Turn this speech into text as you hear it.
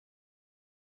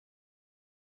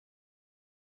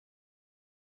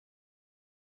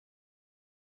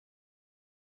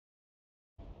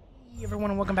Hey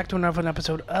everyone, and welcome back to another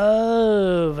episode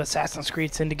of Assassin's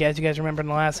Creed Syndicate. As you guys remember in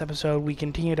the last episode, we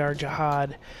continued our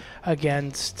jihad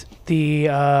against the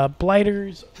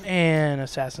blighters and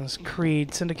Assassin's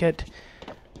Creed Syndicate.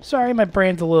 Sorry, my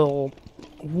brain's a little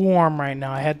warm right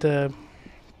now. I had to...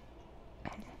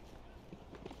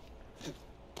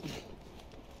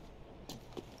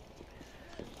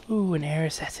 Ooh, an air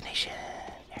assassination.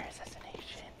 Air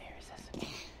assassination. Air assassination.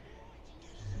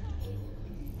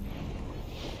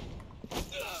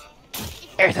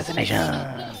 Air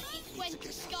assassination!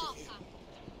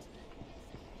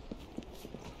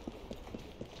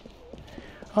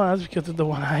 Oh, that's because of the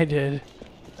one I did.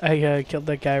 I killed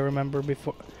that guy, remember,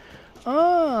 before.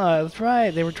 Oh, that's right.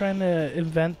 They were trying to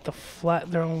invent the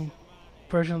their own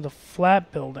version of the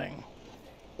flat building.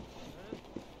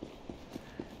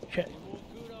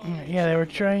 Yeah, they were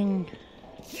trying...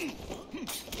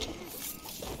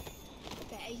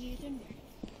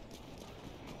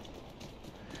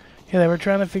 Yeah, they were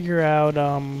trying to figure out,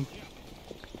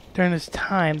 during this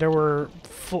time, there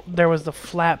was the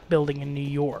flat building in New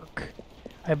York,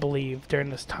 I believe, during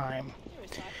this time.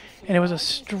 And it was a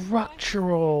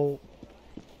structural,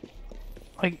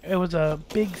 like, it was a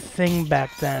big thing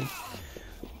back then.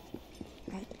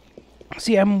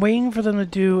 See, I'm waiting for them to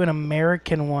do an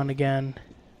American one again,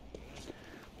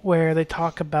 where they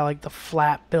talk about, like, the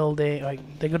flat building,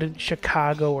 like, they go to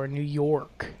Chicago or New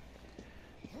York.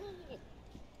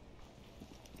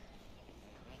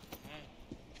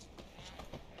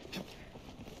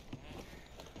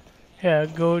 Yeah,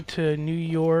 go to New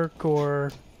York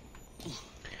or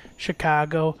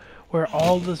Chicago, where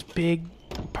all this big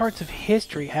parts of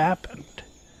history happened.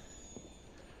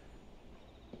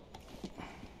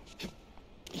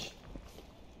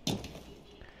 I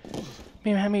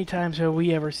mean, how many times have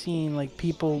we ever seen, like,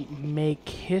 people make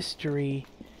history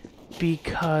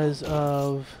because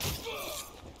of...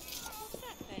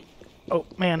 Oh,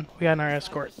 man, we got our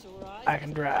escort. I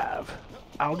can drive.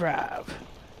 I'll drive.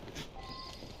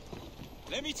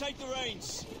 Let me take the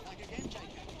reins.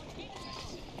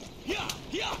 Yeah,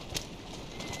 yeah.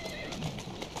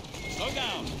 Slow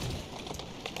down.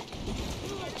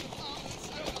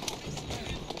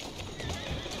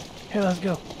 Hey, let's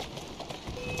go.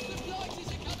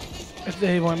 If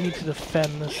they want me to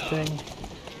defend this thing.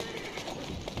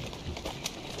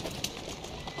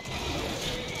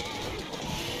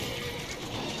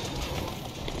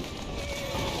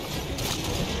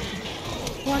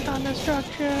 Wanton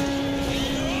destruction!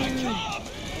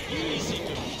 Easy,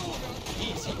 girl.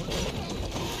 Easy.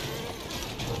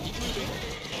 Keep moving.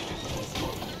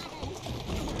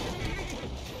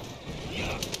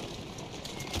 Yeah.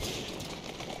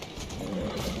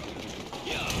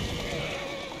 Yeah.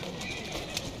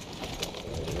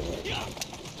 Yeah.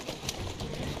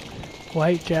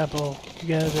 Whitechapel, you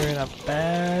guys are in a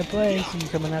bad place and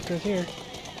you're coming after us here.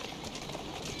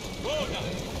 Whoa, now.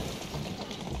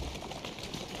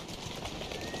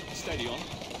 Steady on.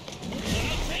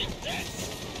 Take this.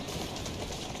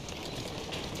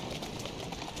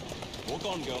 Walk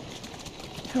on, girl.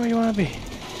 Where you want to be?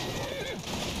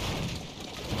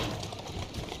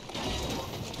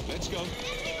 Let's go.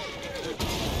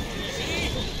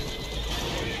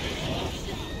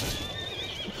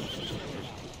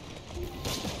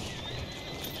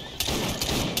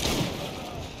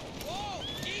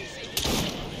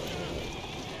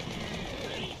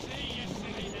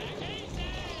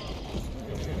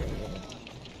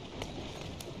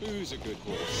 Who's a good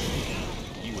horse?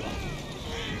 You are.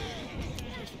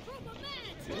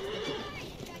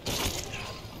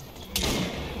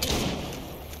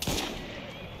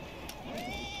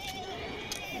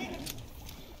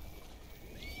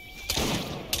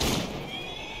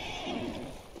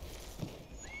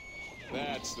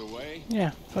 That's the way.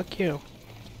 Yeah, fuck you.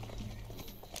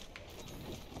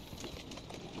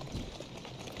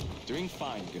 Doing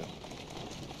fine, girl.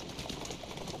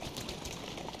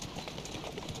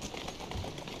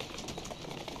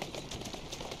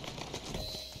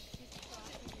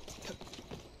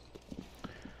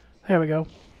 There we go.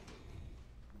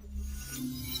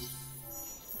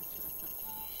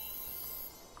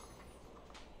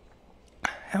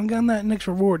 Haven't gotten that next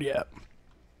reward yet.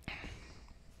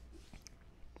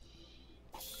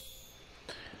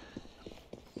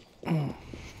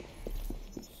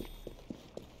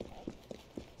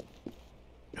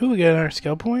 Who we got our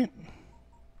skill point?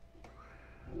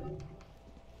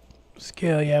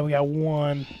 Skill, yeah, we got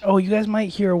one. Oh, you guys might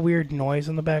hear a weird noise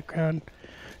in the background.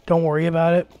 Don't worry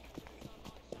about it.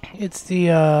 It's the,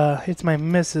 it's my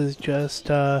missus just,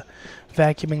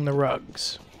 vacuuming the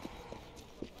rugs.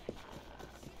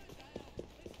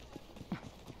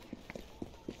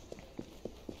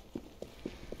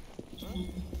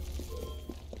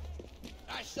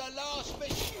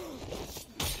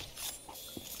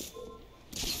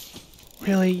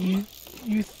 Really,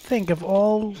 you think of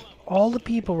all the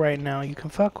people right now you can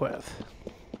fuck with.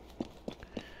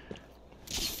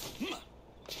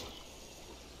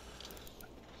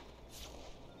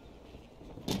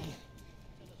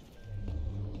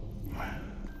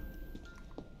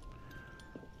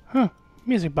 Huh,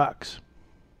 music box.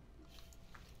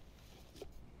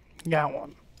 Got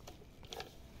one.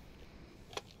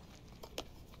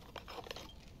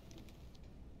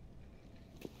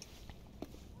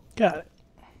 Got it.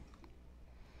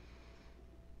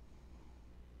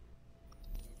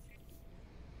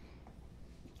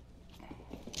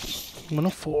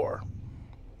 104.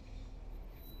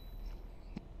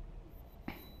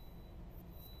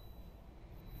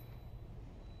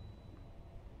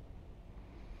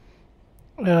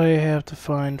 I have to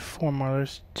find 4 more.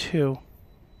 There's 2.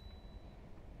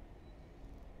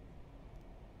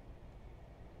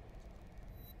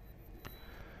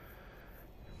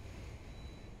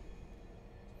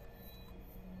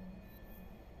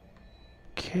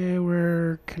 Okay,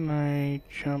 where can I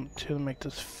jump to make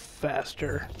this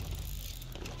faster?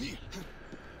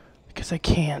 Because I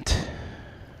can't.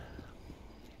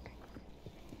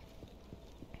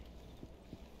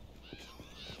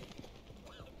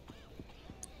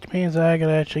 Which means I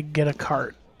gotta actually get a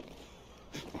cart.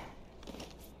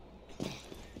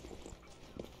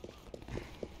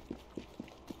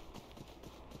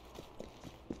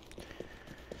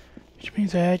 Which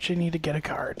means I actually need to get a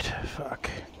cart. Fuck.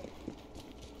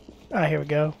 Ah, here we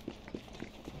go.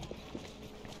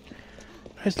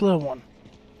 Nice little one.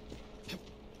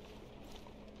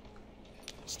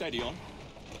 Steady on.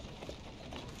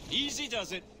 Easy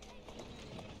does it.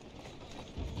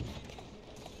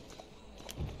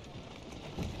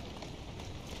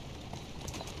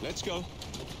 Let's go.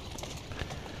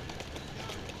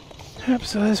 Yep,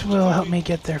 so this will help me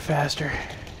get there faster.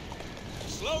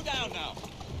 Slow down now.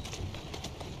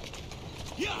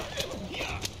 Yeah,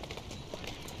 yeah.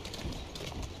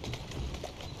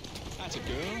 That's a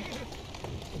girl.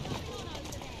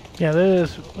 Yeah,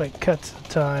 this like cuts the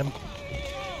time.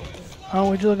 Oh,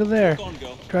 would you look at there? Go on,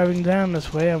 girl. Driving down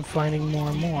this way, I'm finding more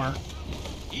and more.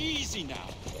 Easy now.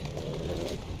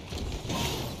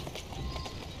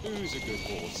 Who's a good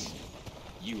horse?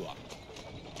 You are.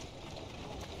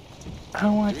 I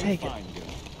don't want to Doing take it. fine, girl.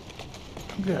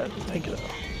 I'm good. Thank you.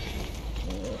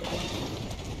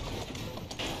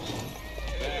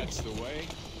 That's the way.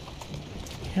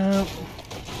 Yep.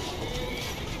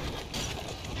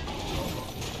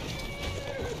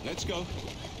 Let's go.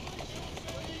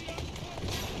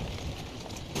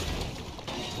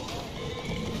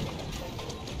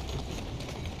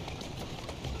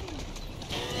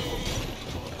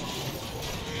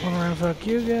 Come around, fuck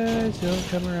you guys. Don't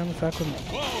come around and fuck with me.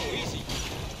 Whoa, easy.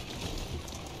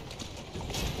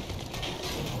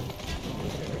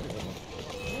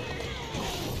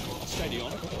 Steady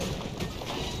on.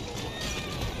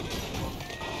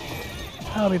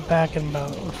 I'll be back in about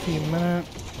a few minutes.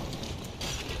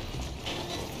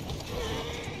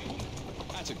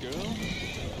 That's a girl.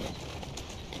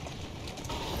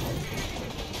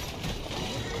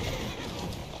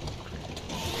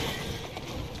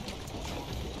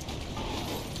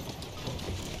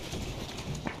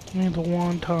 Need the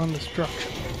wanton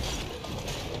destruction.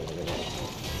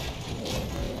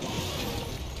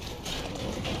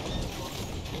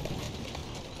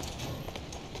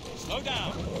 Slow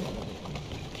down.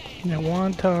 Yeah,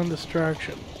 wanton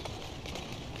destruction.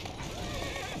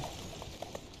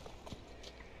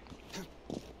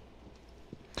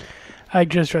 I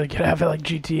just try to get out of it like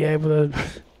GTA with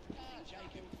a...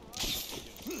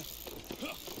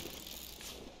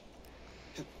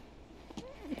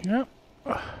 Yep.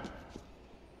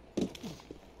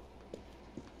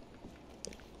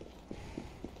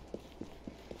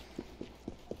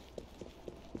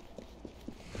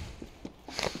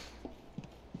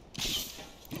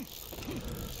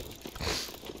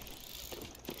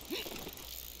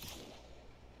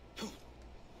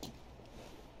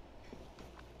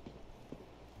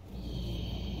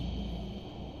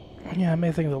 Yeah, it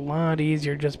makes things a lot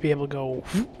easier just to be able to go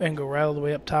and go right all the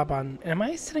way up top on... Am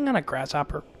I sitting on a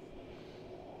grasshopper?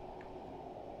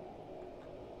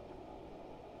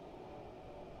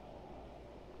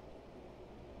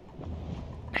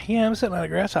 Yeah, I'm sitting on a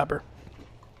grasshopper.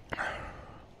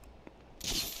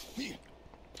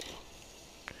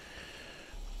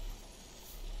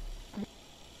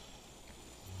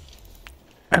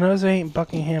 I know this ain't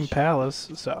Buckingham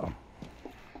Palace, so...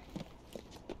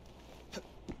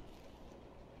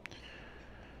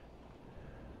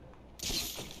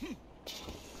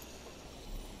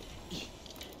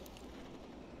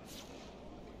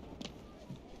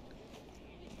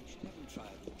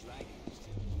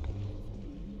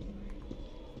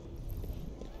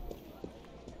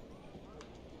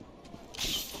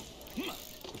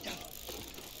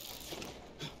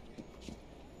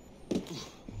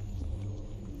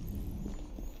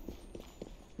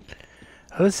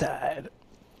 Other side.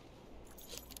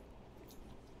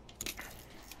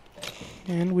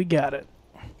 And we got it.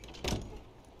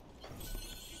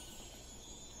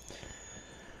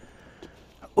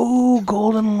 Ooh,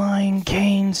 golden lion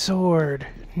cane sword.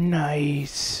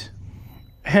 Nice.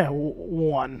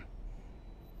 One.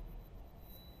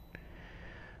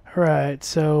 Alright,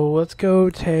 so let's go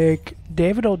take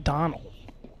David O'Donnell.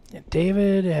 Yeah,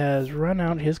 David has run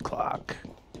out his clock.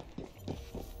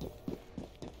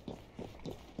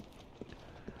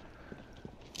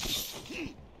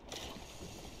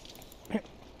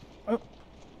 Oh.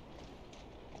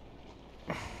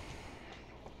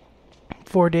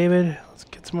 For David, let's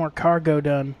get some more cargo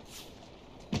done.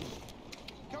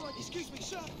 Come on, excuse me,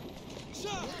 sir. Sir!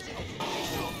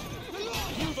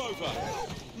 Move over.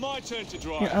 My turn to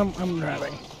drive. Yeah, I'm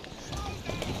driving.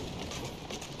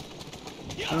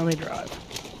 Let me drive.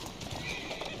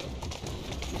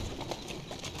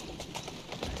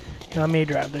 Yeah, let me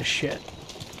drive this shit.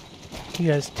 You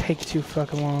guys take too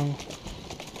fucking long.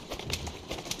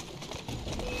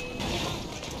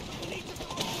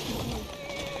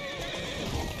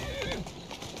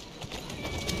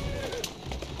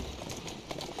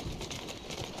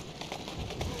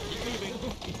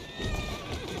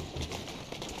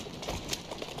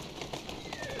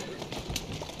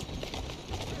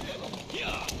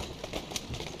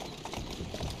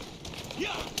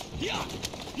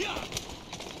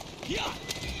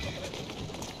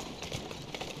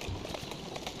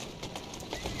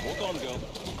 Hold on, girl.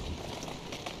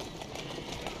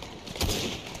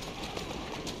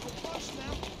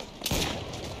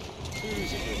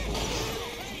 Who's a good horse?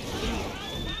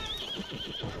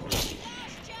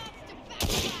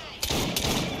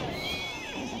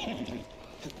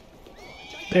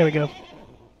 There we go.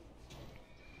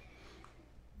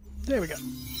 There we go.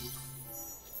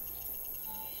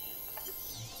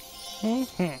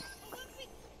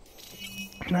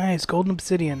 Nice, golden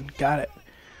obsidian. Got it.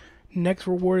 Next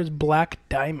reward is black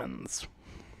diamonds.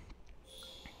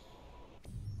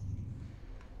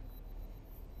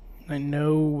 I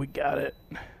know we got it.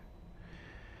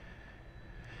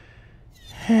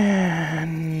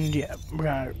 And yeah, we're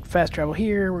gonna fast travel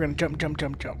here. We're gonna jump, jump,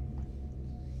 jump, jump.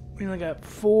 We only got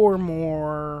 4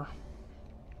 more.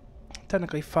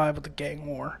 Technically 5 with the gang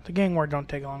war. The gang war don't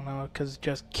take long though, because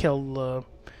just kill the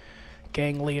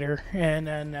gang leader, and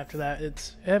then after that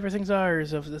it's everything's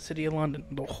ours of the city of London.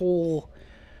 The whole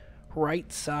right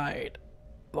side,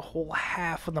 the whole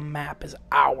half of the map is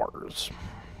ours.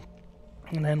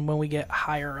 And then when we get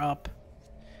higher up,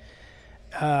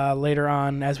 later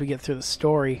on as we get through the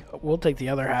story, we'll take the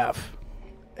other half,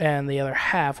 and the other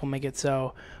half will make it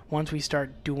so once we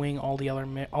start doing all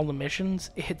the missions,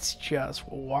 it's just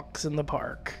walks in the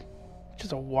park.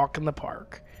 Just a walk in the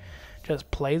park.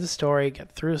 Just play the story,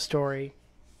 get through the story.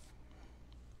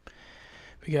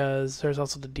 Because there's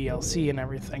also the DLC and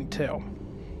everything too.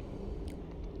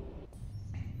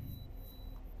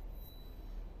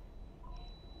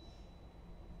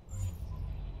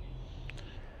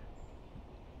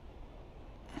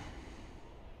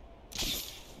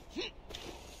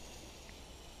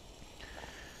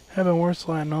 Have been worse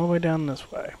sliding all the way down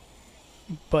this way.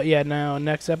 But yeah, now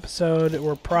next episode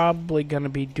we're probably gonna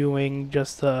be doing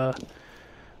just the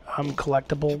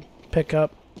collectible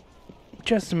pickup,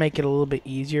 just to make it a little bit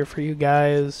easier for you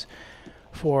guys.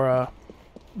 For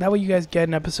that way you guys get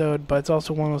an episode, but it's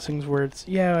also one of those things where it's,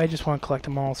 yeah, I just want to collect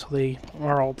them all so they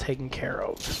are all taken care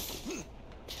of.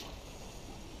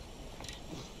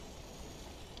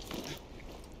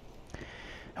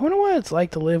 I wonder what it's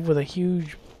like to live with a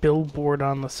huge billboard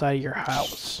on the side of your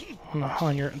house,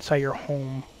 on your inside your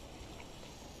home.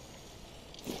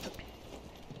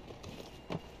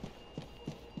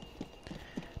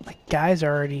 My guys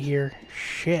are already here.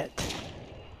 Shit.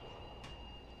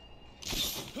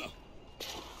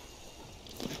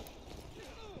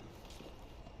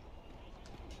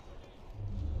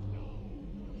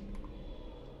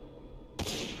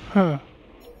 Huh.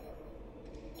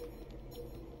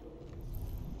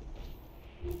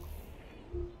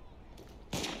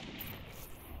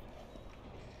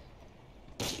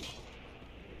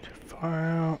 Far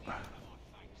out.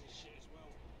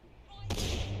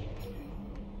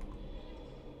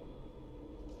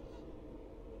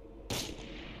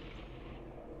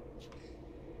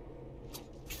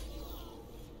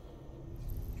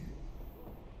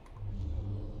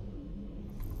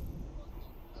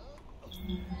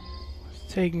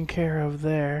 It's taken care of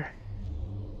there.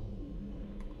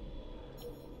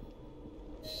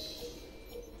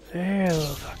 There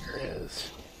the fucker is.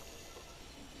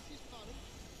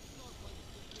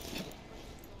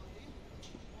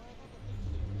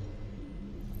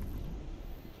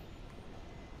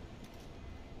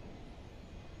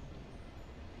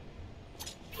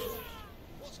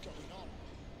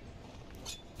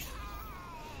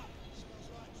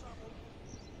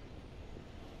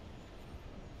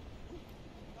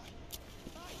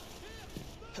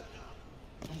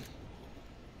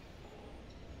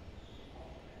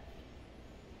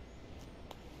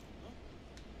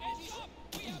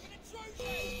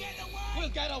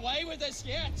 with us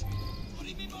yet?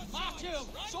 Matthew,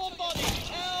 somebody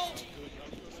help!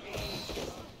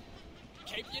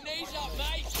 Keep your knees up,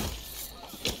 mate.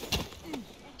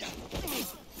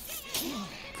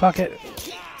 Fuck it.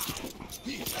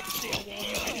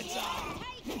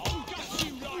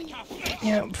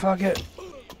 Yeah, fuck it.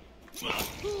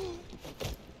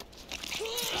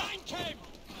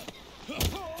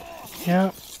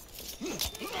 Yeah.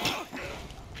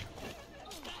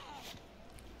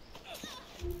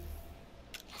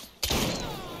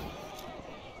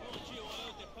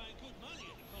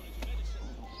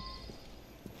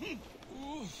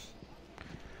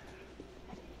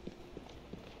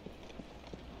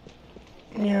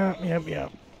 Yeah.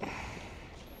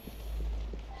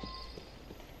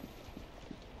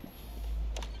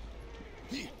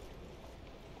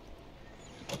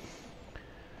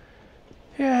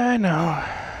 Yeah, I know.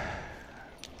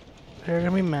 They're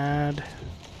gonna be mad.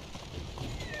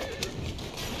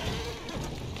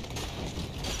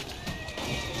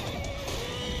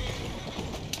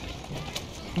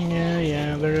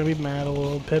 Yeah, they're gonna be mad a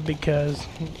little bit because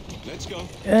Let's go.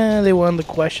 they wanted to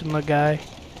question the guy.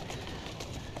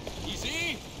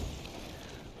 Easy.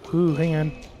 Ooh, hang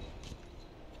on.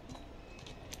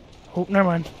 Oh, never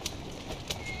mind.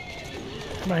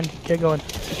 Never mind. Get going.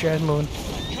 Get your ass moving.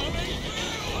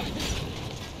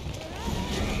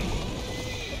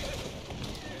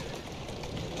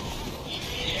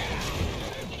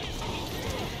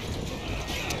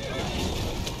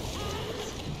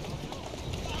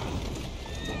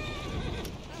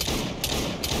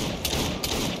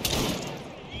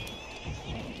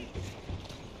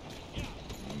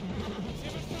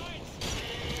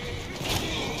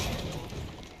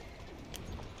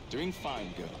 Doing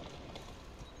fine, girl.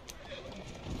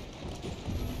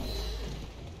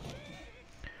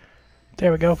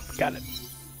 There we go. Got it.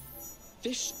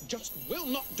 This just will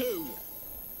not do.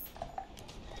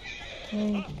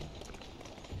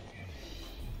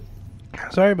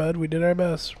 Sorry, bud. We did our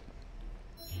best.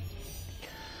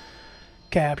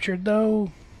 Captured,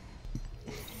 though.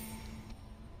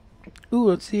 Ooh,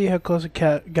 let's see how close it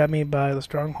got me by the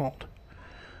stronghold.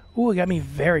 Ooh, it got me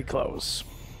very close.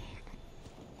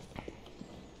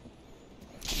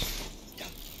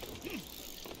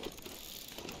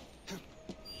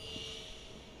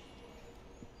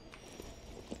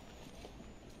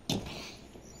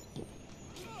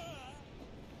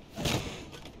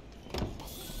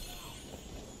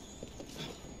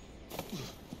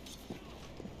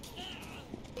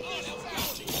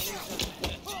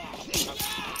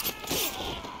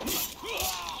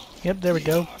 Yep, there we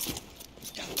go.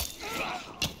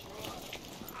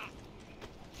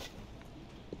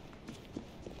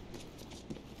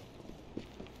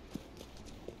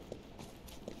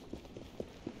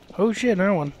 Oh shit,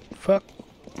 another one. Fuck.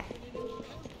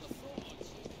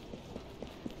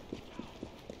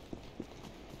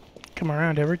 Come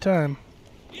around every time.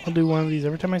 I'll do one of these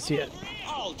every time I see it.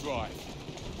 I'll drive.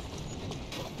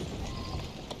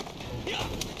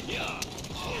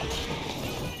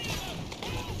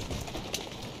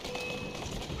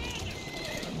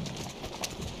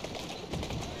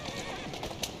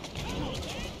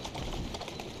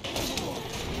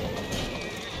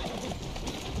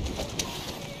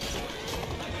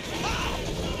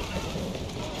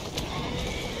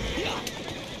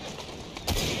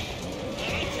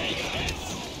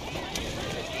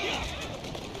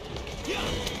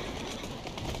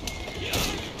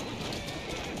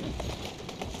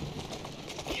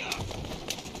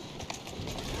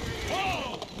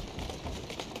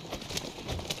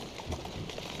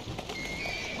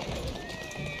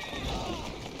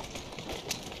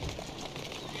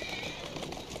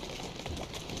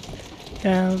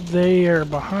 Yeah, they are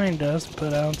behind us,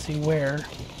 but I don't see where.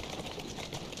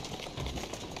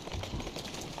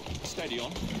 Steady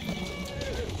on.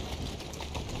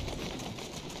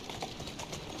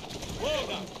 Well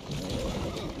done.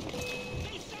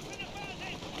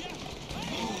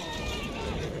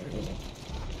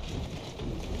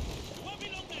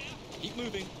 Keep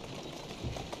moving.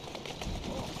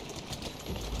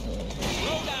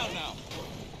 Slow down now.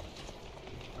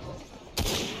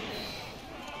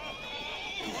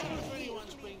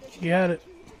 You got it.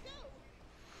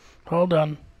 Hold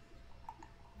on.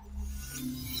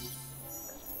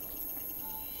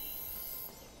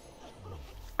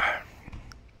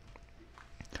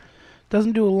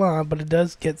 Doesn't do a lot, but it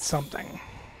does get something.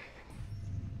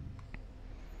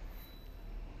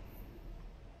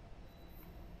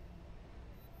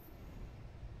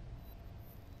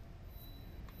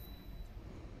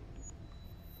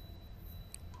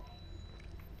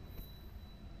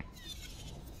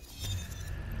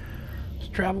 Let's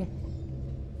travel.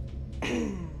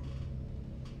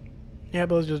 Yeah,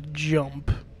 but let's just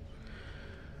jump.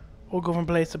 We'll go from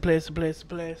place to place to place to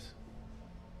place.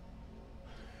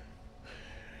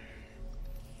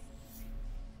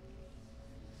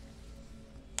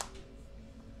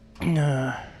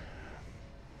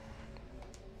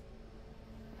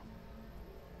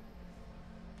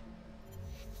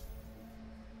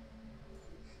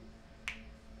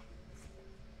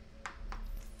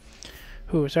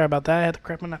 Ooh, sorry about that. I had to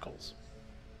crack my knuckles.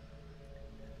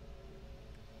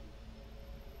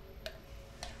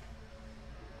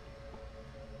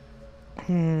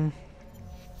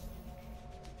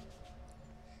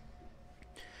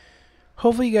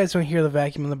 Hopefully you guys don't hear the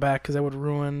vacuum in the back, because that would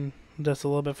ruin this a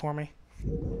little bit for me.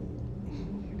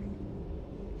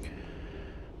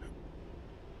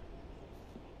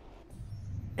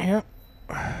 Yep.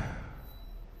 Let's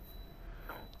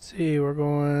see, we're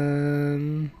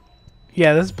going...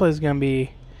 Yeah, this place is going to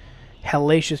be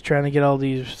hellacious trying to get all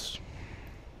these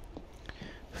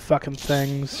fucking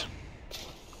things.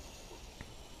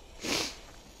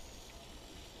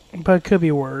 But it could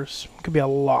be worse. It could be a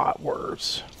lot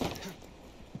worse.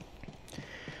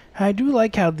 I do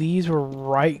like how these were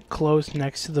right close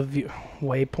next to the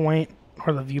waypoint,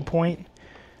 or the viewpoint.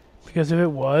 Because if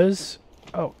it was...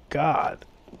 Oh, God.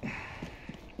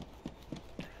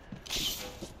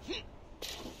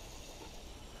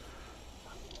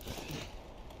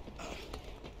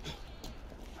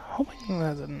 Hoping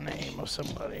that's a name of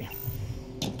somebody.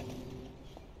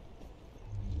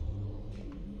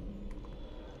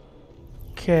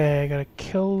 Okay, I gotta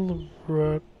kill the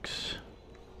rooks.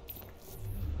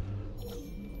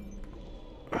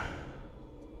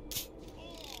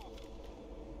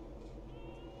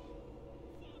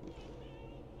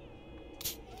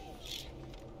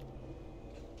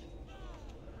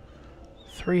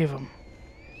 Three of them.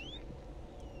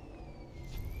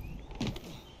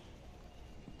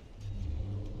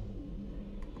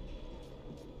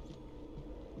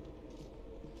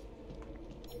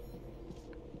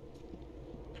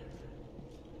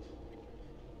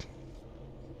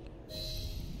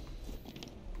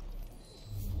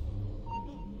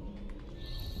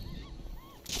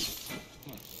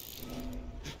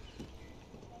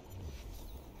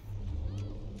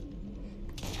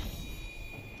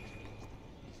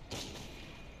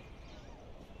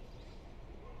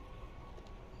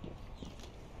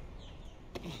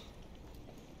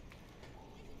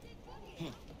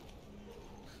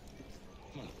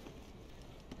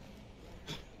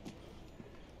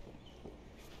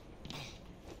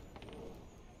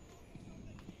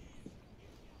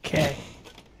 Okay.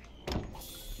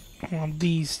 I want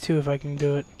these two if I can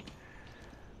do it.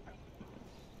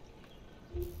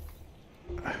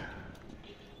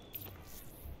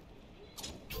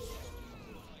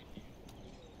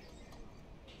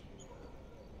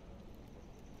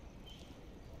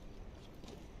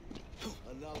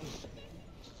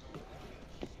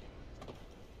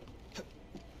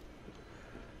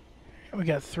 We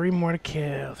got three more to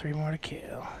kill. Three more to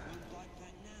kill.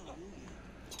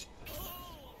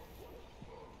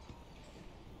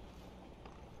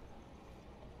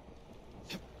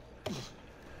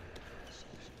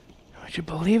 Would you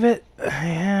believe it? I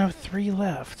have three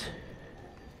left.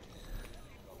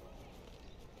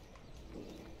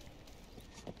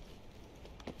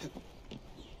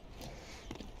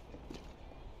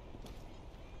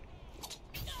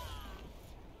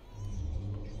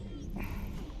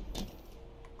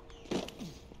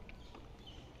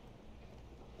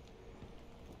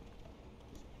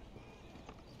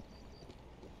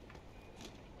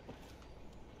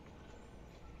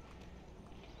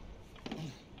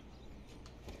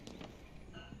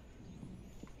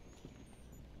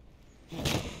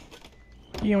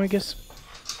 You know, I guess.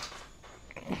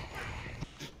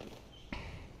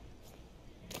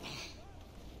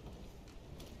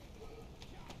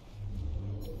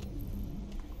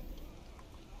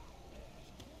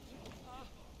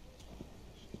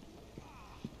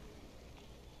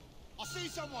 I see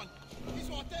someone. He's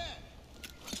right there.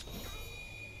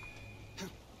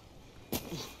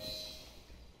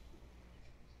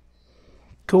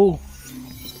 Cool.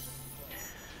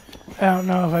 I don't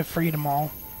know if I freed them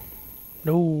all.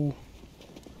 No.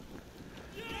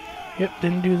 Yep,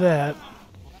 didn't do that.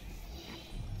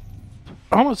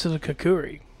 Almost to the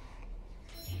Kukuri.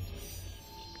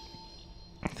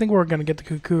 I think we're gonna get the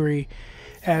Kukuri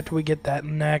after we get that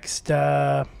next,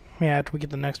 yeah, after we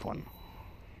get the next one.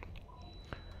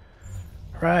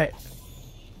 Right.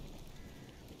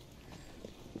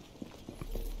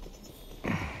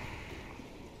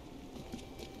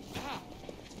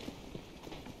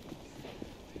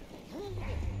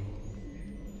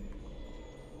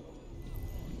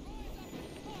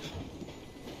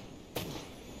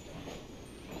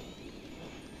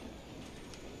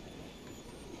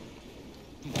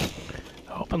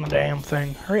 up on the damn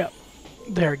thing. Hurry up.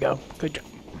 There we go. Good job.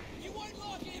 You won't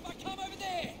like it if I come over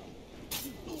there.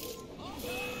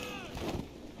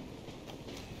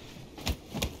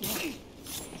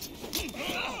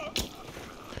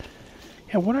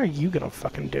 Yeah, what are you gonna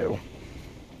fucking do?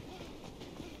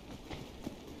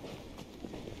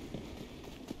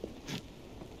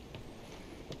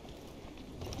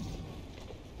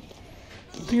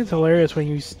 I think it's hilarious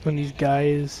when these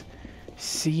guys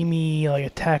see me like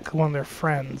attack one of their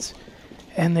friends,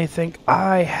 and they think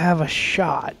I have a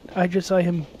shot. I just saw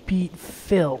him beat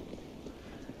Phil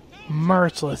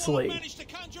mercilessly.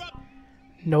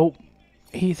 Nope,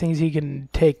 he thinks he can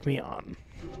take me on.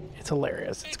 It's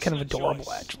hilarious. It's kind of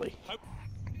adorable, actually.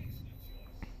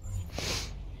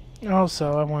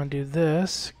 Also, I want to do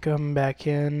this. Come back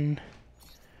in.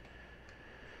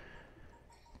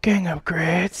 Gang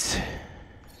upgrades.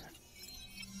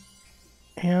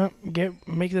 Yeah,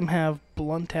 make them have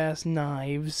blunt ass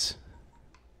knives.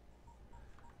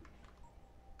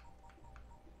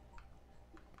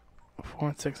 Four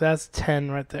and six. That's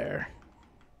 10 right there.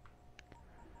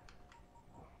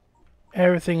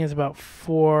 Everything is about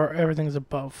 4. Everything's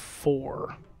above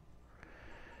 4.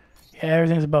 Yeah,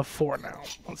 everything's above 4 now.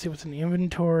 Let's see what's in the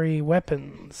inventory.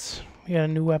 Weapons. We got a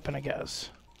new weapon, I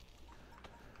guess.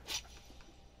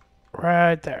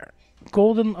 Right there.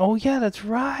 Golden. Oh, yeah, that's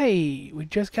right. We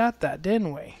just got that,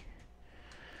 didn't we?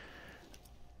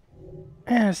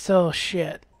 And it's still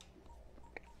shit.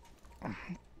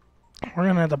 We're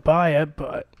gonna have to buy it,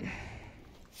 but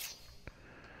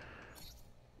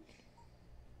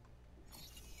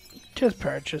just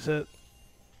purchase it.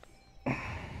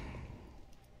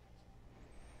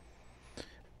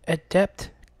 Adept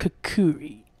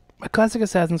Kukuri. A classic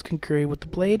assassin's Kukuri with the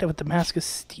blade of Damascus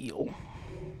steel.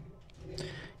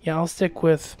 Yeah, I'll stick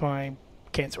with my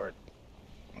cane sword.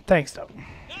 Thanks, though.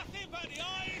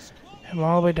 I'm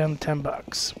all the way down to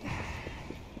 $10.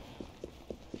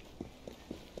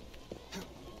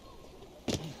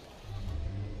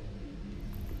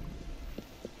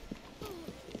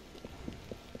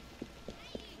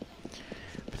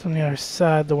 It's on the other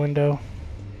side of the window.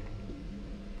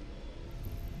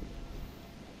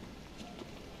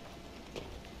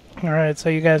 Alright, so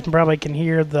you guys probably can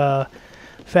hear the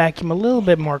vacuum a little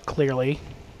bit more clearly.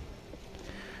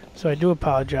 So I do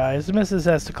apologize. The missus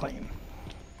has to clean.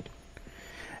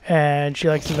 And she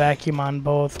likes to vacuum on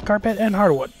both carpet and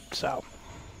hardwood, so.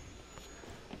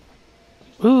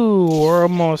 Ooh, we're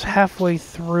almost halfway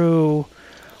through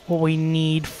what we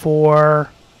need for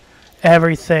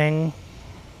everything.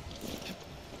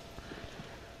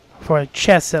 For a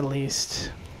chest, at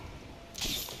least.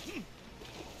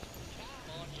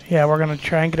 Yeah, we're gonna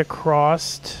try and get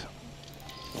across.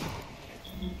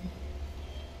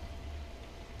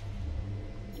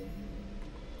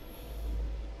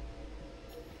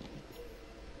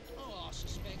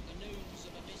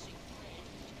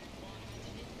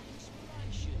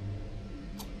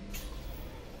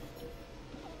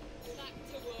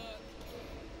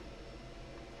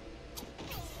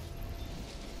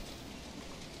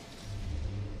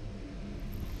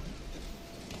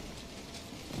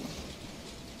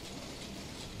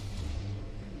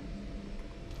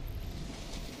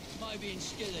 Maybe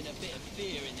instilling a bit of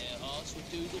fear in their hearts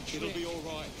would do the trick. It'll be all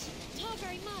right. Not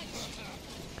very much.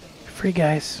 Free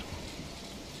guys.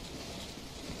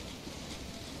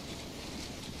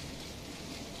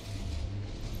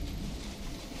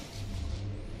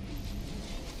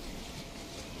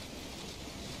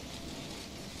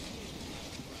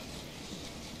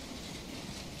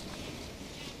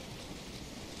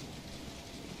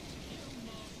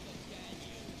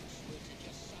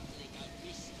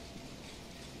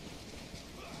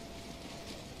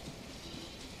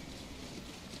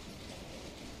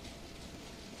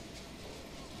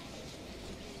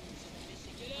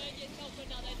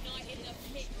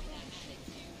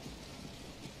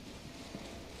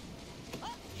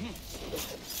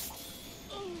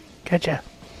 Gotcha.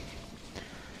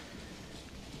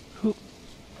 Oop.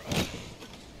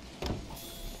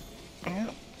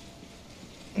 Yeah.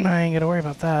 I ain't gotta worry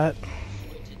about that.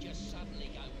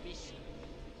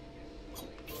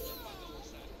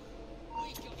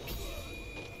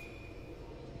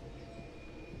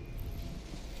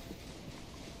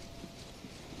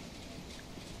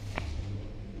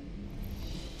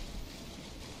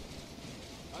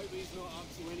 Hope he's not up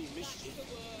to any mischief.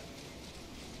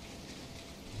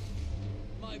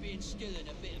 Maybe instilling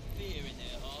a bit of fear in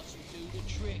their hearts will do the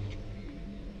trick.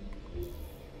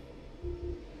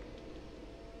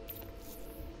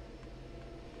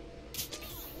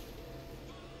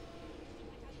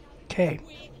 Okay.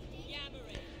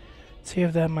 See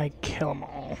if that might kill them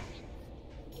all.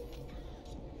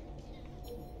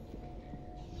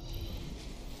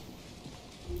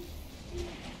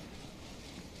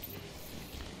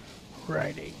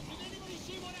 writing. Did anybody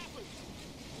see what happened?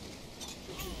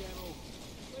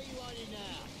 Where you hiding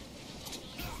now?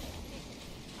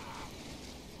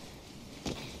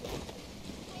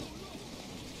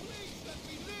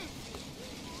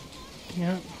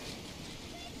 Yep.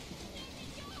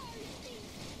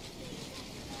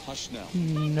 Hush now.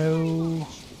 No.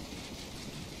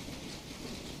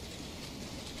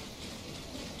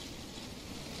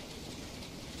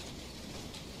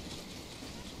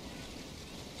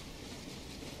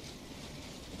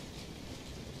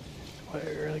 What I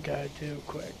really gotta do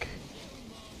quick.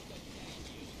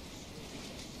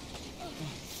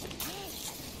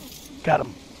 Got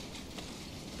him.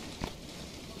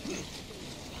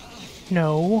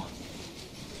 No.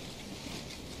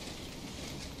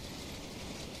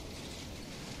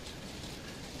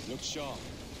 Look sharp.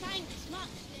 Thanks much,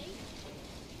 Steve.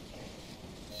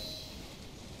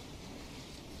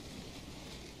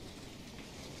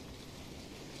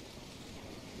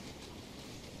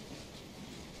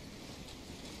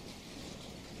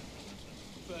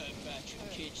 Third batch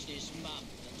of kids this month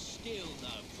and still no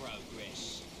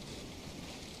progress.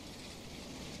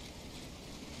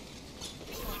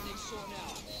 Might need sorting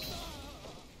out.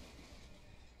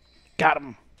 Got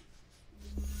him.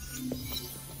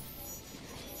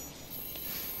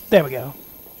 There we go.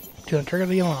 To trigger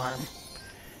the alarm.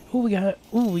 Ooh, we got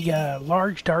a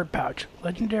large dart pouch.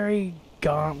 Legendary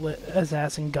gauntlet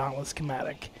assassin gauntlet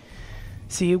schematic.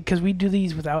 See, because we do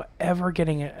these without ever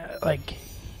getting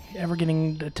ever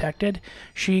getting detected.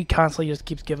 She constantly just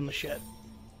keeps giving the shit.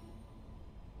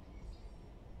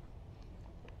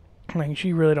 Like,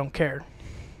 she really don't care.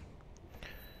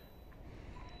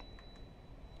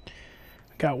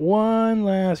 Got one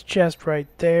last chest right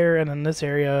there, and then this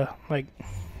area, like,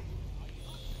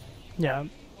 yeah,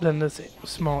 then this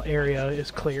small area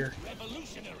is clear.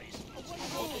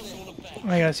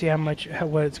 I gotta see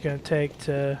what it's gonna take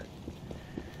to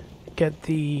get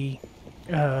the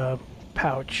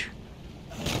pouch.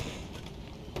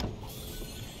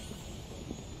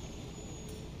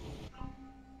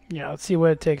 Yeah, let's see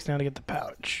what it takes now to get the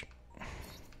pouch.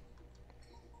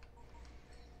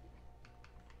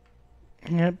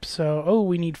 Yep, so,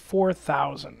 we need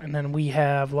 4,000, and then we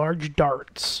have large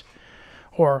darts,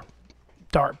 or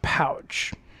dart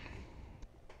pouch.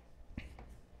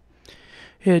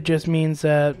 It just means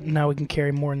that now we can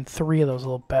carry more than 3 of those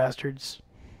little bastards.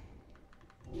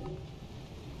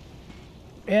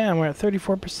 Yeah, and we're at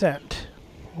 34%.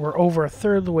 We're over a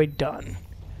third of the way done.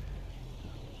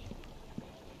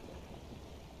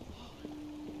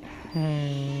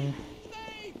 Someone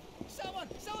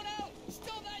help!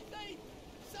 Stop that thief!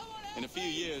 Someone help! In a few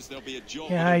years, there'll be a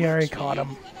job. Yeah, I already caught him.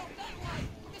 Run off that way!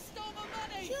 They stole my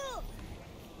money! Sure.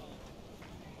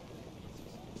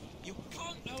 You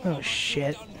can't know Oh, how much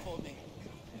shit. you've done for me.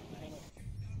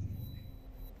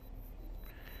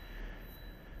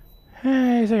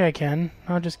 I think I can.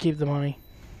 I'll just keep the money.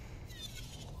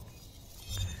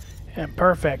 Yeah,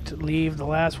 perfect. Leave the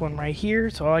last one right here,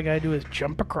 so all I gotta do is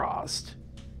jump across.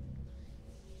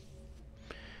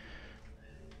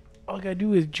 All I gotta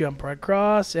do is jump right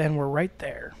across, and we're right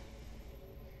there.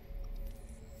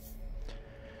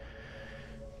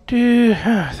 Dude,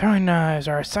 throwing knives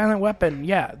are a silent weapon.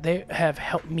 Yeah, they have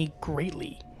helped me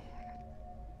greatly.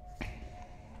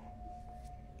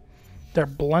 They're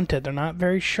blunted. They're not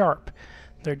very sharp.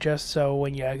 They're just so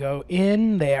when you go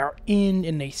in, they are in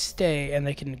and they stay, and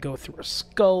they can go through a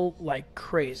skull like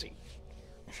crazy.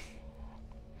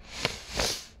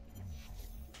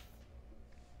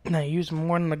 Now use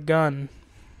more than the gun.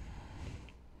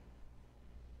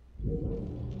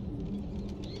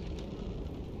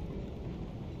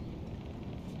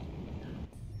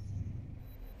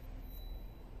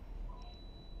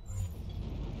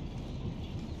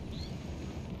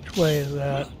 Which way is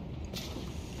that?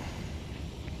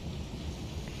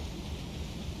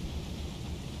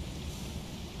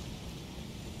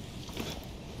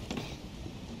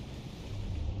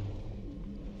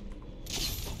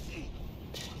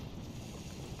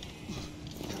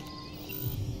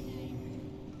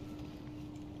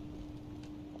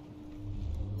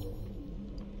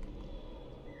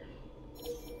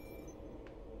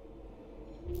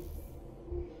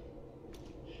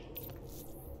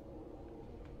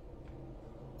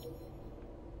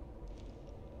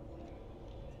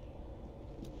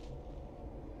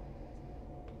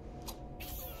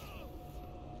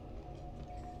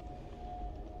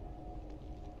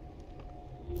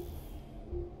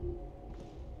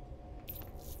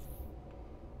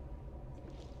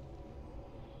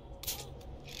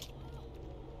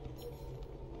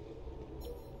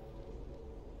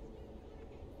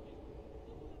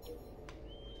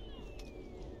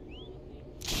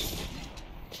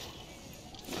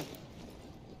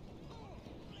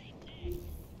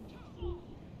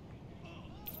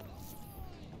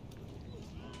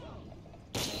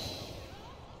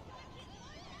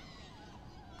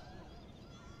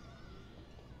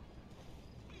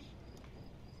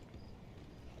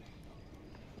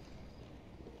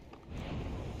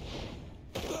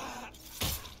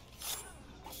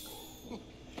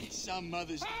 some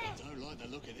mothers don't like the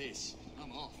look of this.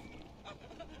 I'm off.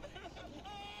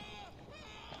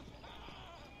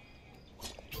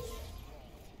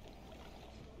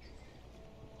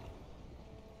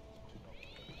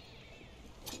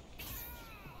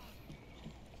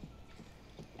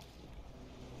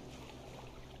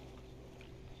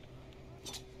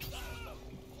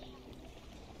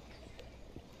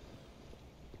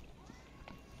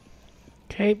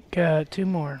 Okay, got 2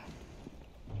 more.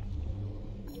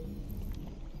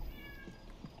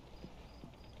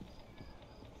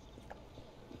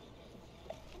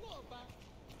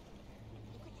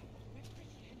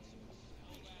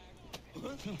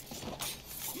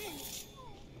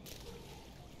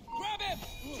 Grab him!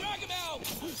 Drag him out!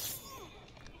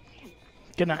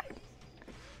 Good night.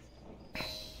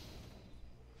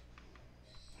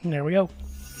 And there we go.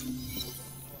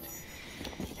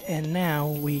 And now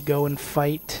we go and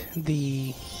fight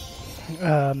the...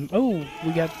 oh,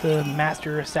 we got the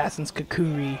Master Assassin's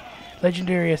Kakuri.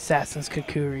 Legendary Assassin's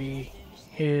Kakuri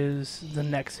is the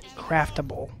next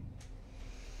craftable.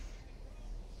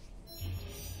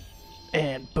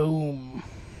 And boom.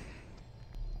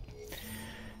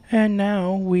 And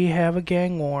now we have a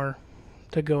gang war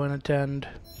to go and attend.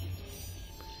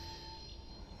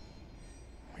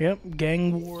 Yep,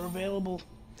 gang war available.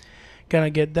 Gonna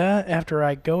get that after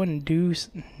I go and do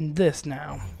this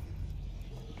now.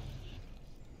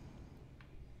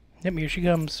 Yep, here she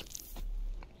comes.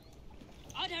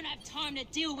 I don't have time to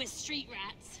deal with street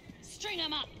rats. String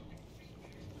them up.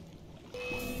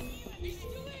 He's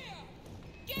still here!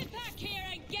 Get back here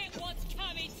and get what's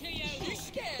coming to you. You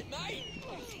scared, mate?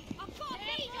 I've got a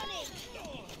beat on it.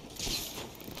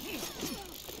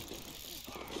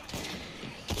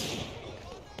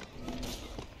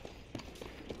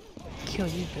 Kill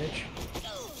you, bitch.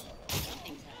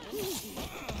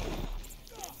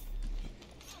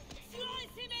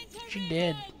 She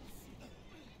dead.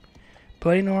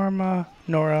 Bloody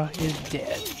Nora is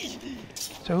dead.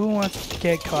 So who wants to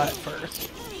get caught first?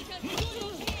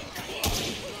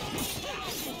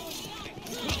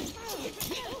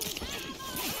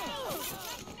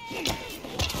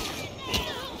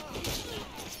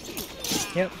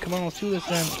 Yep, come on, let's do this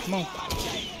then. Come on.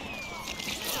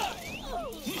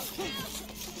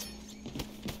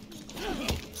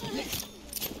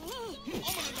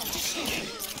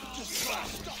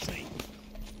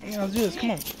 Yeah, let's do this,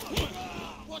 come on.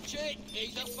 Watch it!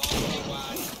 He's a feisty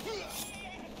one!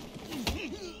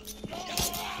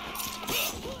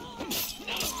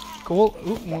 Cool.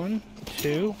 Ooh, 1,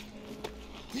 2.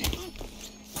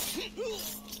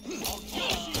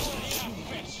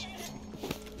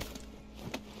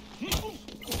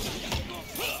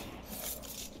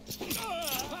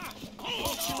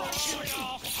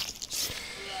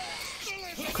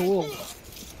 Cool.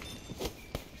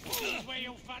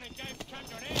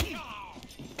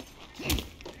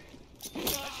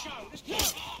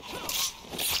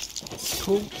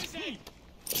 Cool.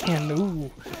 And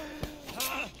ooh.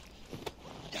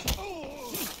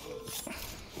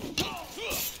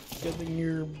 Good thing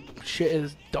your shit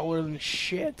is duller than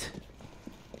shit.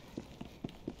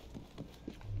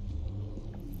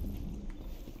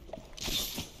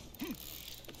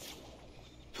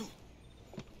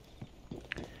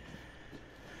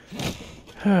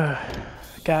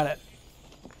 Got it.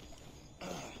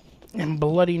 And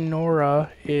Bloody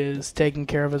Nora is taken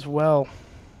care of as well.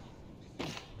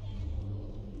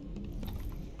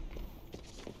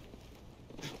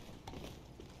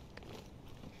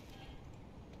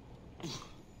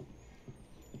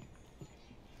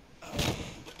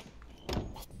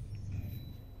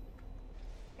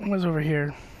 What's over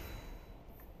here?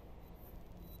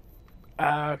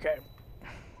 Okay.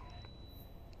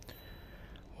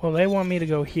 Well, they want me to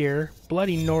go here.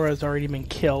 Bloody Nora's already been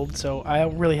killed, so I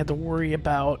don't really have to worry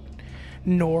about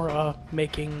Nora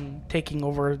taking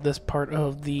over this part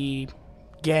of the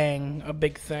gang a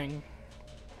big thing.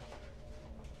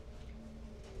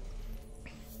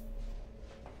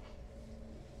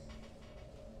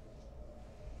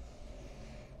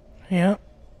 Yeah.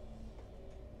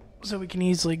 So we can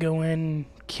easily go in and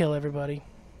kill everybody.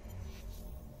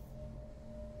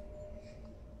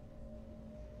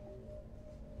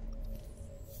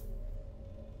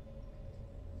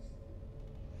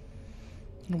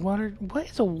 What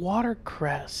is a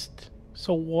watercrest?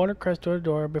 So watercrest door to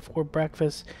door before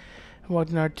breakfast. I walked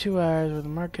in our 2 hours with the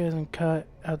market and cut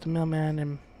out the mailman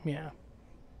and yeah.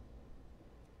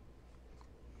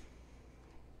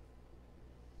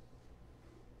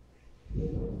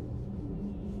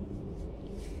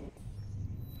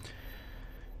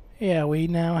 Yeah, we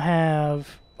now have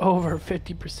over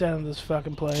 50% of this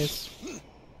fucking place.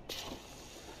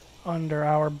 under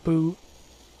our boot.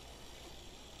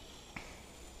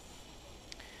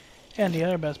 And the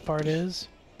other best part is,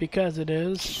 because it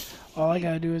is, all I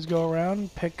gotta do is go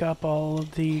around, pick up all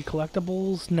of the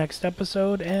collectibles next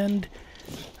episode, and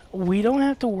we don't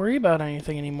have to worry about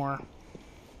anything anymore.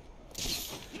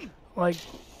 Like,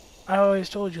 I always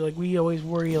told you, like, we always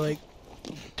worry, like,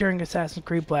 during Assassin's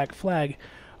Creed Black Flag,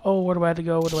 oh, where do I have to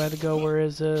go, where do I have to go, where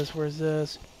is this, where's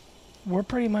this? We're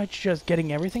pretty much just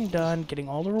getting everything done, getting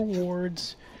all the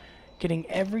rewards, getting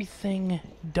everything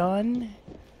done,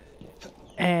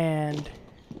 and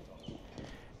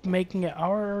making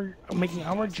our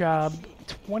job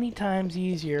 20 times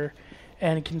easier,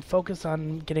 and can focus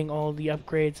on getting all the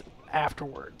upgrades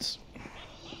afterwards.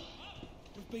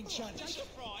 We've been challenged.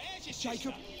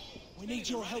 Jacob, we need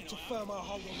your help to firm our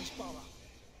hold on this borough.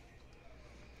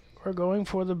 We're going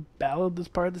for the battle of this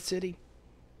part of the city.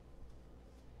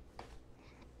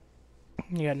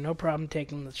 You got no problem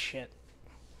taking this shit.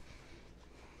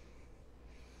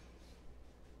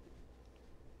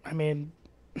 I mean,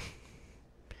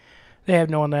 they have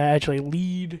no one to actually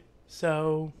lead,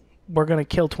 so we're gonna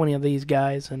kill 20 of these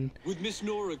guys and with Miss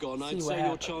Nora gone, I'd say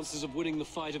your chances of winning the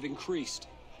fight have increased.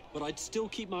 But I'd still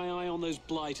keep my eye on those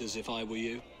blighters if I were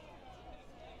you.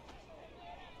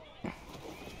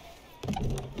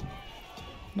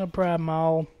 No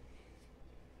problem,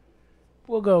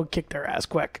 we'll go kick their ass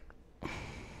quick.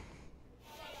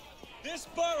 This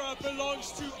borough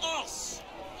belongs to us.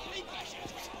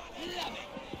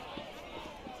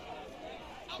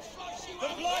 The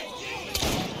blight.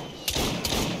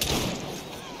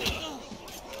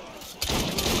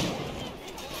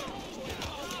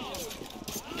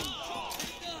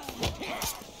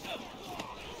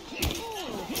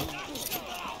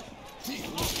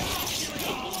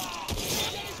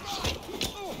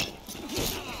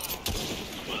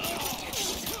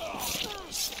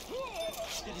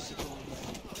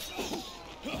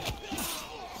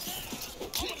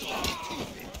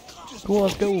 Cool,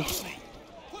 let's go.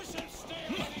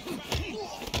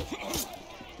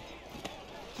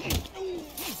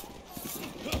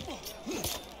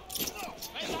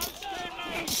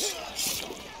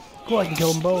 Cool, I can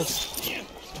kill them both.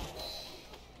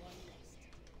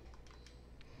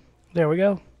 There we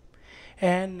go.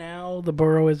 And now the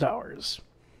borough is ours.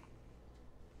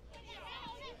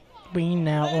 We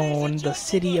now own the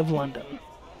city of London.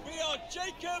 We are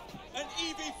Jacob and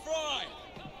Evie Fry.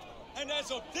 And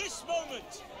as of this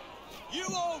moment, you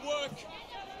all work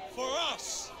for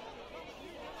us.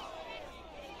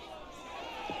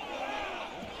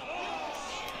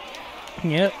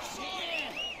 Yep.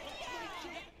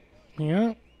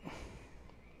 Yep.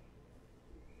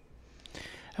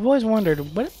 I've always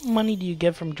wondered, what money do you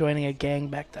get from joining a gang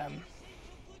back then?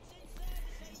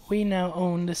 We now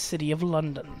own the city of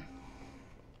London.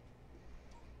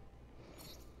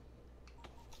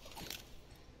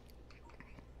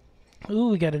 Ooh,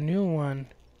 we got a new one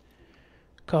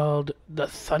called the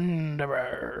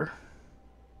Thunderer.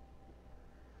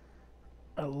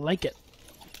 I like it.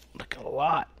 Like a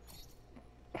lot.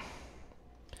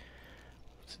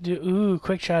 Let's do, ooh,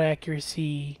 quick shot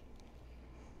accuracy.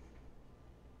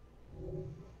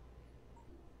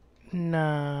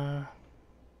 Nah.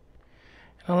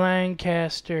 A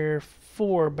Lancaster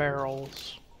 4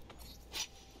 barrels.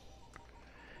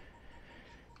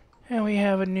 And we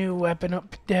have a new weapon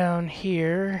up down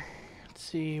here. Let's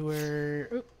see where...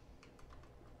 Oop.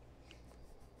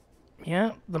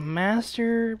 Yeah, the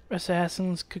Master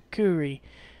Assassin's Kukuri.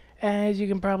 As you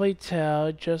can probably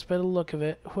tell just by the look of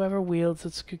it, whoever wields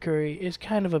its Kukuri is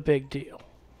kind of a big deal.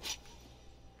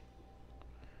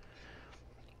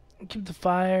 Keep the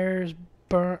fires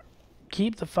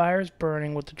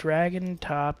burning with the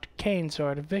dragon-topped cane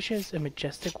sword, a vicious and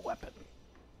majestic weapon.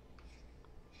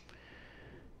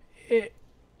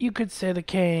 You could say the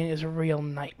cane is a real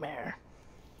nightmare.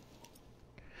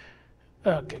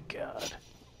 Oh, good God.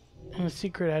 And a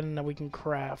secret item that we can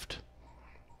craft.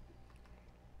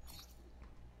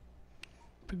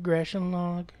 Progression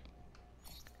log.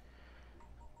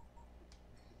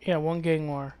 Yeah, 1 gang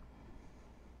war.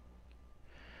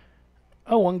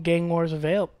 Oh, 1 gang war is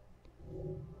available.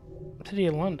 City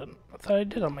of London. I thought I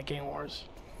did all my gang wars.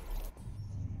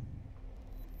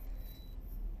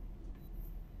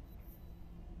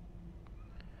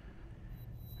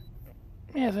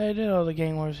 Yes, I did all the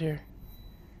gang wars here.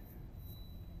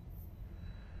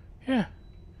 Yeah.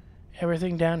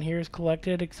 Everything down here is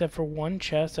collected except for 1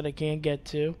 chest that I can't get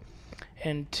to.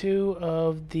 And 2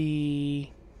 of the...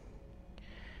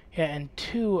 Yeah, and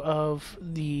 2 of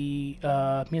the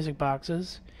music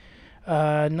boxes.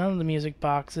 None of the music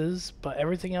boxes, but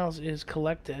everything else is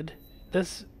collected.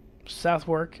 This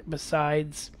Southwark,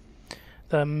 besides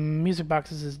the music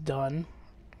boxes is done.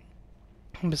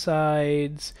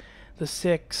 Besides the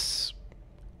 6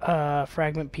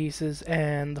 fragment pieces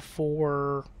and the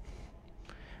 4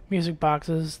 music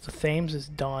boxes, the themes is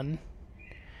done.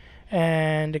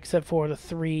 And except for the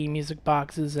 3 music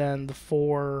boxes and the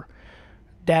 4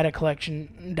 data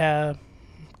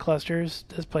clusters,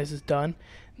 this place is done.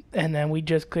 And then we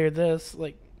just cleared this,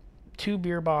 like 2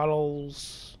 beer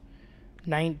bottles,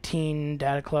 19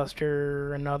 data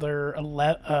cluster, another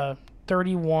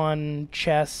 31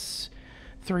 chests,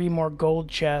 3 more gold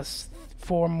chests,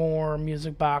 4 more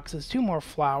music boxes, 2 more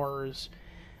flowers.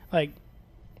 Like,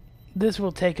 this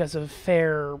will take us a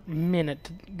fair minute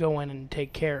to go in and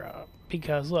take care of.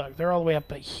 Because, look, they're all the way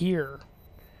up here.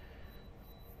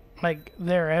 Like,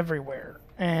 they're everywhere.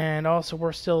 And also,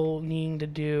 we're still needing to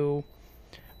do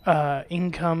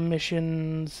income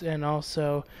missions and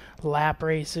also lap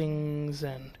racings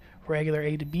and regular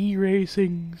A to B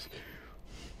racings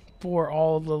for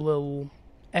all the little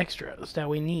extras that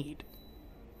we need.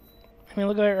 I mean,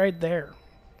 look at it right there.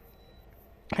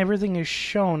 Everything is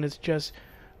shown. It's just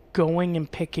going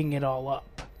and picking it all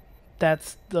up.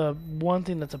 That's the one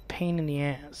thing that's a pain in the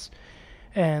ass.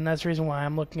 And that's the reason why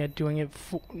I'm looking at doing it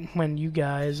when you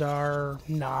guys are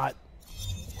not,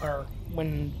 or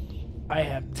when I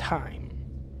have time.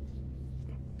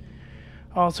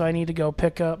 Also, I need to go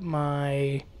pick up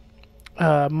my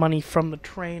money from the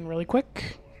train really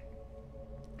quick.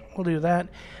 We'll do that.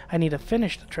 I need to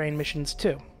finish the train missions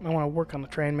too. I want to work on the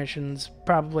train missions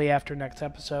probably after next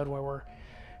episode where we're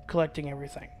collecting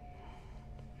everything.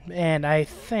 And I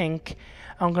think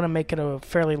I'm going to make it a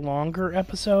fairly longer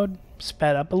episode,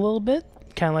 sped up a little bit,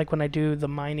 kind of like when I do the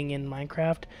mining in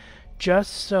Minecraft,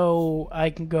 just so I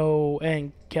can go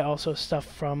and get also stuff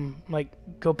from, like,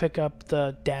 go pick up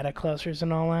the data clusters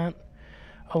and all that,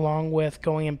 along with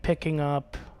going and picking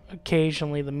up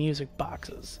occasionally the music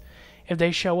boxes. If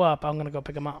they show up, I'm going to go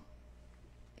pick them up.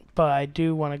 But I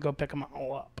do want to go pick them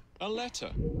all up. A letter?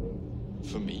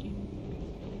 For me?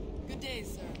 Good day,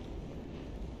 sir.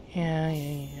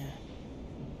 Yeah.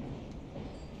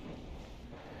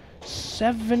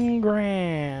 7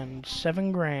 grand.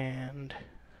 7 grand.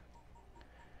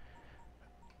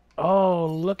 Oh,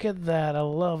 look at that. I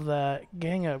love that.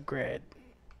 Gang upgrade.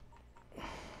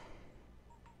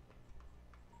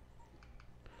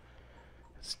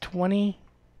 It's 20.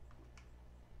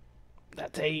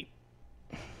 That's 8.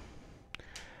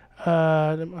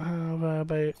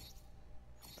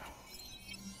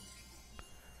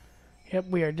 Yep,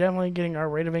 we are definitely getting our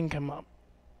rate of income up.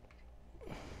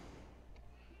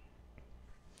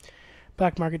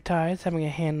 Black market ties, having a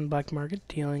hand in black market,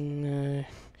 dealing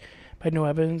by no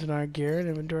evidence in our gear and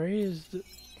inventory is...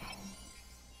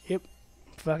 Yep,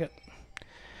 fuck it.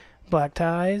 Black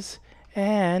ties,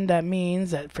 and that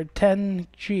means that for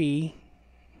 10G,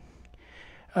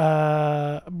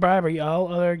 bribery,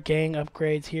 all other gang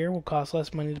upgrades here will cost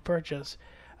less money to purchase.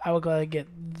 I will go and get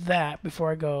that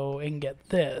before I go and get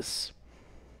this.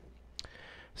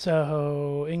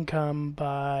 So, income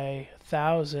by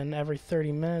 1,000 every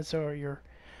 30 minutes, or your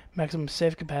maximum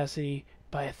safe capacity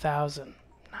by 1,000.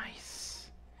 Nice.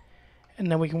 And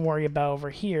then we can worry about over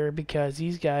here, because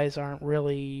these guys aren't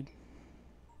really...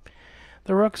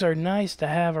 The rooks are nice to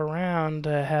have around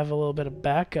to have a little bit of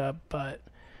backup, but...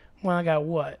 Well, I got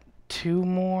what? 2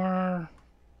 more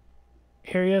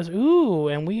areas? Ooh,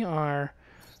 and we are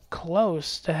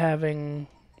close to having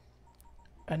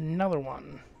another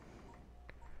one.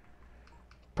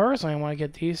 Personally, I want to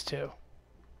get these 2.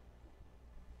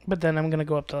 But then I'm going to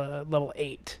go up to level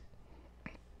 8.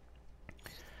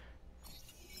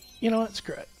 You know what?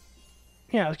 Screw it.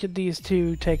 Yeah, let's get these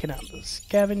 2 taken out. The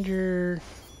scavenger.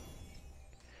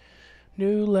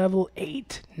 New level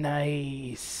 8.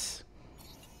 Nice.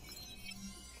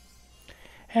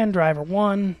 And driver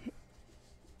 1.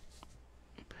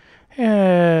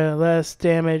 Less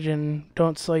damage and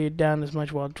don't slow you down as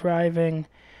much while driving.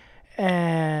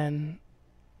 And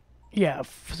yeah,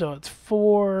 so it's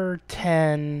 4,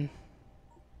 10,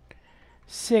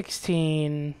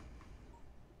 16,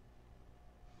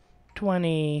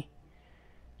 20,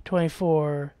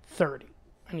 24, 30.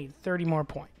 I need 30 more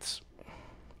points.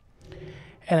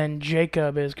 And then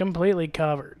Jacob is completely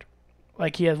covered.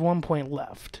 Like he has 1 point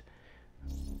left.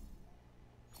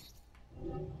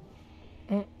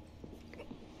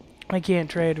 I can't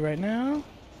trade right now.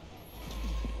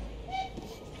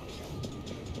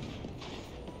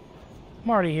 I'm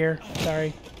already here.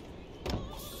 Sorry.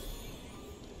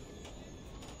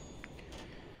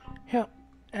 Yep.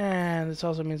 And this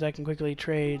also means I can quickly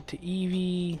trade to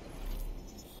Evie.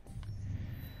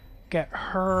 Get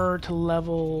her to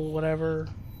level whatever.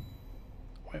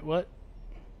 Wait, what?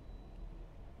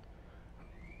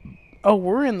 Oh,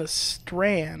 we're in the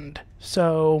Strand,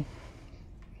 so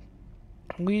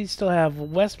we still have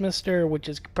Westminster, which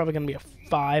is probably going to be a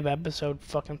 5-episode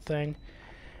fucking thing.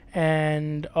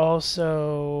 And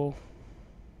also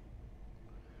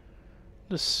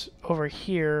this over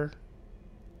here,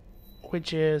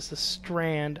 which is the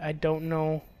Strand. I don't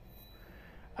know.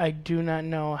 I do not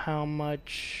know how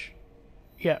much.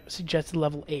 Yeah, suggested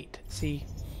level 8. See?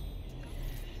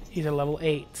 These are level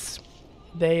 8s.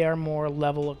 They are more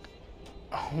level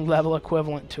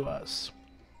equivalent to us.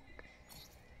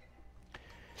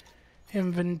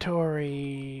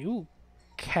 Inventory. Ooh,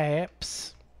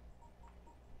 caps.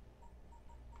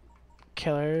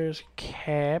 Killers,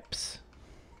 caps.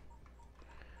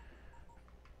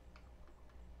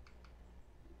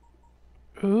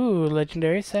 Ooh,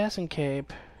 legendary assassin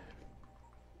cape.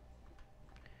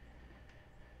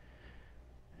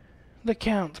 The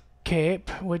Count's cape,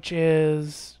 which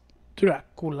is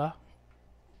Dracula.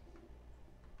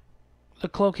 The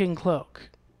Cloaking Cloak.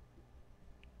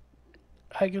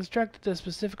 I constructed this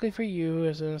specifically for you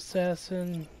as an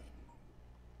assassin.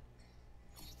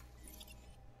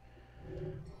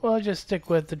 Well, I'll just stick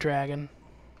with the dragon.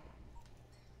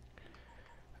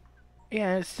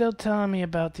 Yeah, it's still telling me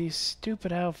about these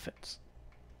stupid outfits.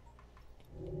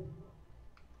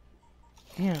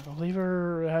 Yeah, leave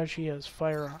her how she has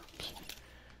firearms.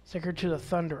 Stick her to the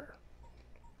Thunderer.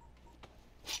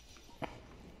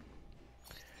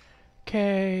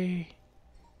 Okay.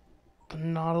 The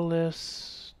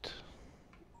Nautilus.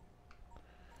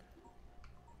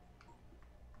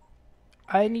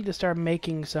 I need to start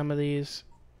making some of these.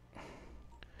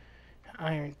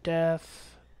 Iron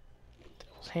Death.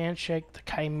 Devil's Handshake. The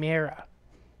Chimera.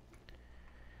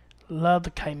 Love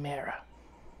the Chimera.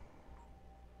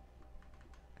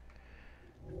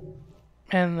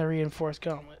 And the Reinforced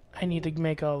Gauntlet. I need to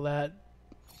make all that.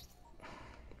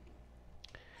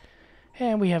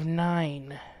 And we have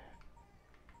 9.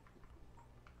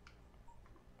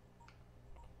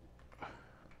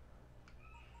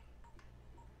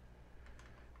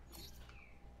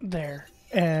 There.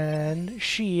 And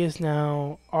she is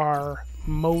now our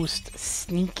most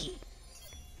sneaky.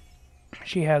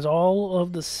 She has all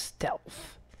of the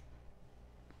stealth.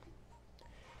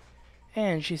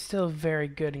 And she's still very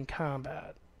good in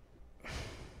combat.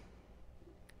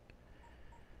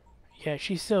 Yeah,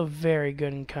 she's still very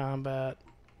good in combat.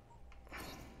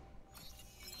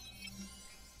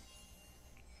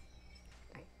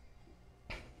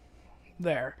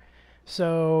 There.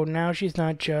 So now she's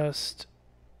not just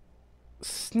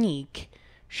sneak,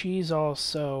 she's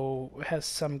also has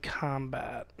some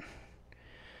combat.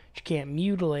 She can't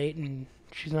mutilate, and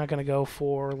she's not going to go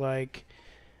for, like,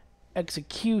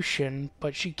 execution,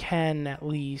 but she can at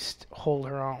least hold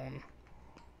her own.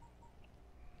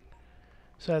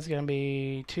 So that's going to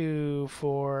be 2,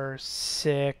 4,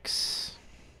 6,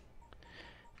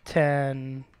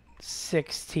 10,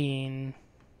 16,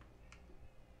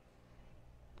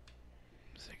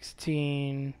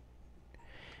 16,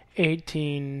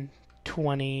 18,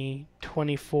 20,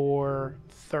 24,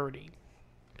 30.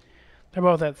 They're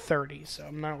both at 30, so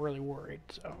I'm not really worried.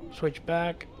 So switch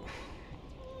back.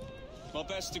 My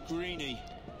best to Greenie.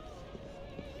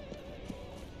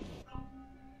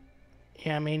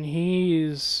 Yeah, I mean,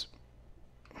 he's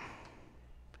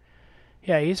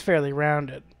fairly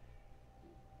rounded.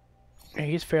 Yeah,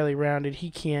 he's fairly rounded. He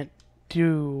can't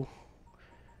do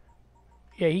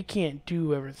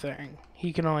everything.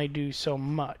 He can only do so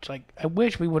much. Like, I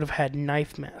wish we would have had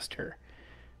Knife Master.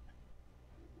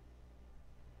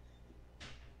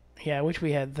 Yeah, I wish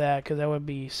we had that, because that would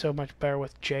be so much better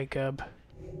with Jacob.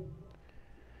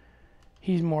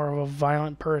 He's more of a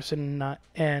violent person,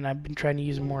 and I've been trying to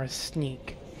use him more as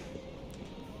sneak.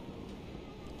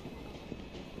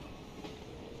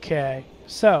 Okay,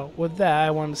 so with that, I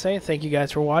wanted to say thank you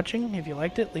guys for watching. If you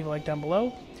liked it, leave a like down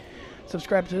below.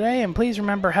 Subscribe today, and please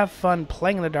remember, have fun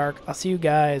playing in the dark. I'll see you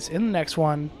guys in the next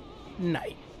one.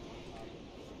 Night.